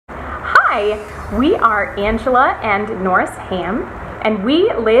Hi, we are Angela and Norris Ham, and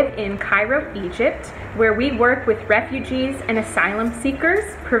we live in Cairo, Egypt, where we work with refugees and asylum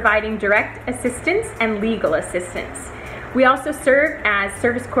seekers, providing direct assistance and legal assistance. We also serve as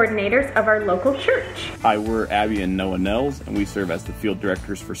service coordinators of our local church. Hi, we're Abby and Noah Nels, and we serve as the field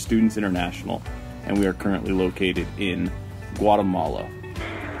directors for Students International, and we are currently located in Guatemala.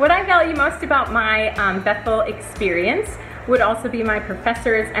 What I value most about my Bethel experience would also be my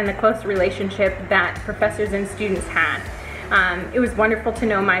professors and the close relationship that professors and students had. It was wonderful to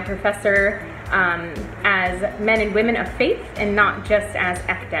know my professor as men and women of faith and not just as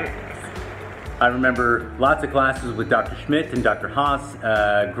academics. I remember lots of classes with Dr. Schmidt and Dr. Haas,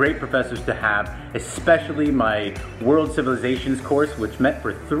 great professors to have, especially my World Civilizations course, which met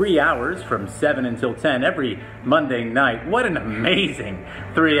for 3 hours from 7 until 10 every Monday night. What an amazing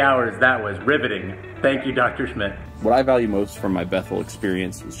 3 hours that was, riveting. Thank you, Dr. Schmidt. What I value most from my Bethel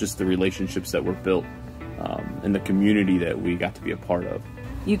experience is just the relationships that were built and the community that we got to be a part of.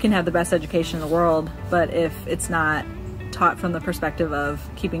 You can have the best education in the world, but if it's not taught from the perspective of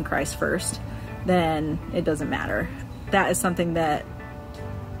keeping Christ first, then it doesn't matter. That is something that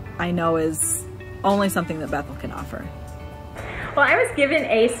I know is only something that Bethel can offer. Well, I was given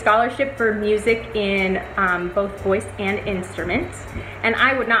a scholarship for music in both voice and instrument, and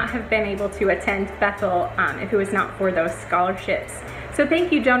I would not have been able to attend Bethel if it was not for those scholarships. So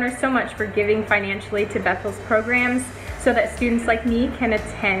thank you, donors, so much for giving financially to Bethel's programs so that students like me can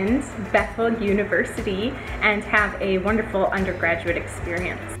attend Bethel University and have a wonderful undergraduate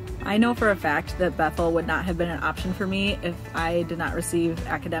experience. I know for a fact that Bethel would not have been an option for me if I did not receive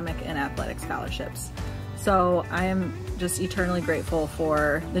academic and athletic scholarships. So I am just eternally grateful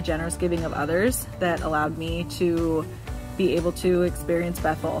for the generous giving of others that allowed me to be able to experience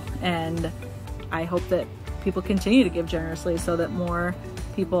Bethel. And I hope that people continue to give generously so that more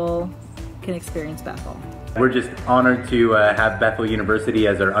people can experience Bethel. We're just honored to have Bethel University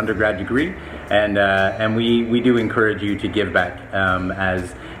as our undergrad degree, and we do encourage you to give back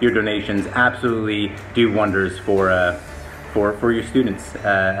as your donations absolutely do wonders for your students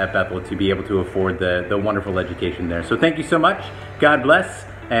at Bethel to be able to afford the wonderful education there. So thank you so much. God bless,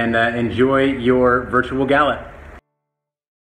 and enjoy your virtual gala.